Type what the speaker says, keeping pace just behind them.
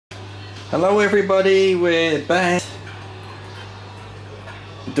Hello everybody, we're back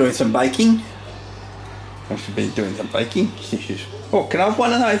doing some baking. I should be doing some baking. Oh, can I have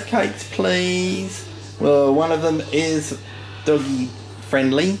one of those cakes please? Well, one of them is doggy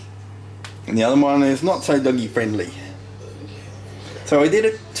friendly and the other one is not so doggy friendly. So I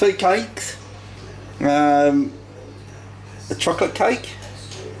did two cakes, a chocolate cake,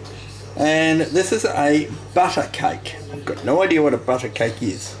 and this is a butter cake. I've got no idea what a butter cake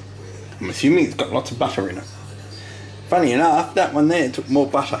is. I'm assuming it's got lots of butter in it. Funny enough, that one there took more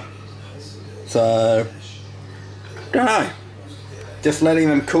butter. So, don't know. Just letting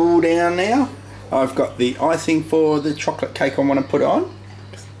them cool down now. I've got the icing for the chocolate cake I want to put on.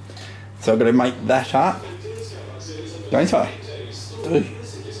 So I've got to make that up. Don't I?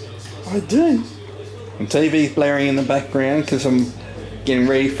 I do. And TV's blaring in the background because I'm getting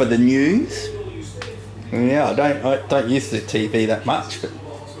ready for the news. Yeah, I don't use the TV that much, but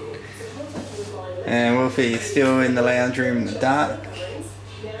and Wolfie's still in the lounge room in the dark.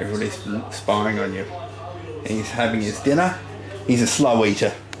 Everybody's spying on you. He's having his dinner. He's a slow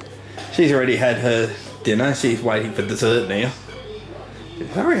eater. She's already had her dinner. She's waiting for dessert now.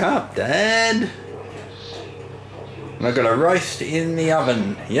 Hurry up, Dad. And I've got a roast in the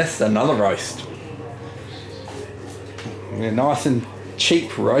oven. Yes, another roast. A nice and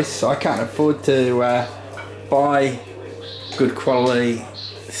cheap roast. I can't afford to buy good quality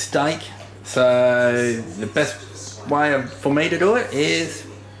steak. So the best way for me to do it is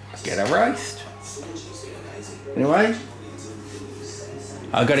get a roast. Anyway,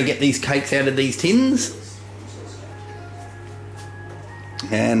 I've got to get these cakes out of these tins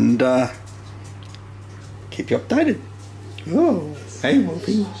and keep you updated. Oh, hey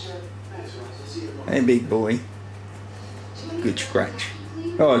Wolfie. Hey big boy. Good scratch.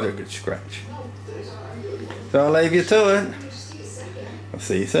 Oh, I got a good scratch. So I'll leave you to it. I'll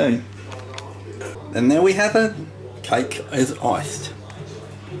see you soon. And there we have it. Cake is iced.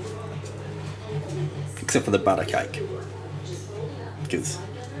 Except for the butter cake. Because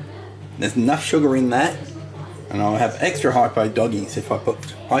there's enough sugar in that. And I'll have extra hypo doggies if I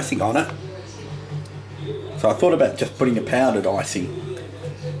put icing on it. So I thought about just putting a powdered icing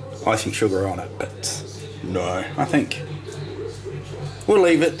sugar on it. But no, I think we'll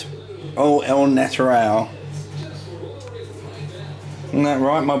leave it au natural. Isn't that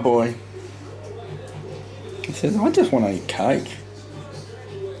right, my boy? He says, I just want to eat cake.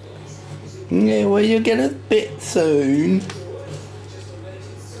 Yeah, well, you'll get a bit soon.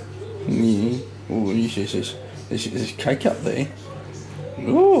 Yeah. Oh, there's cake up there.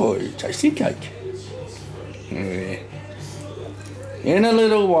 Oh, tasty cake. Yeah. In a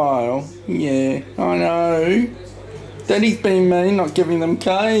little while. Yeah, I know. Daddy's been mean, not giving them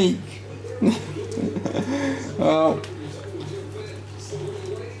cake. Well,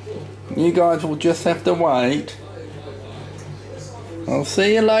 you guys will just have to wait. I'll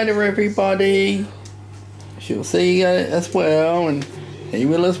see you later, everybody. She'll see you as well, and he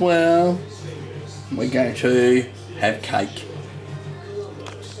will as well. We're going to have cake.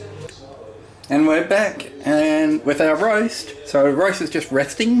 And we're back, and with our roast. So roast is just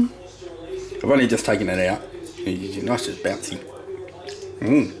resting. I've only just taken it out. It's nice, just bouncy.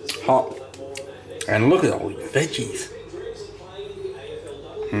 Hot. And look at all the veggies.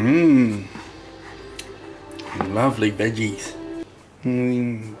 Lovely veggies.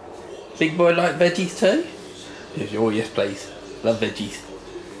 Big boy like veggies too? Oh yes please, love veggies.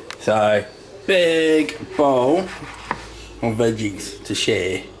 So, big bowl of veggies to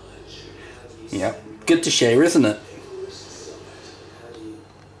share. Yep, good to share, isn't it?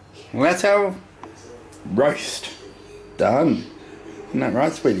 Well, that's our roast done. Isn't that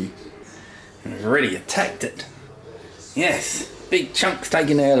right, sweetie? We've already attacked it. Yes, big chunks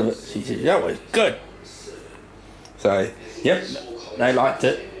taken out of it. She said, that was good. So, yep, they liked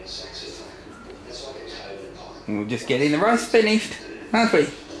it. And we're just getting the roast finished, aren't we?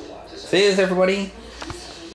 See you, everybody.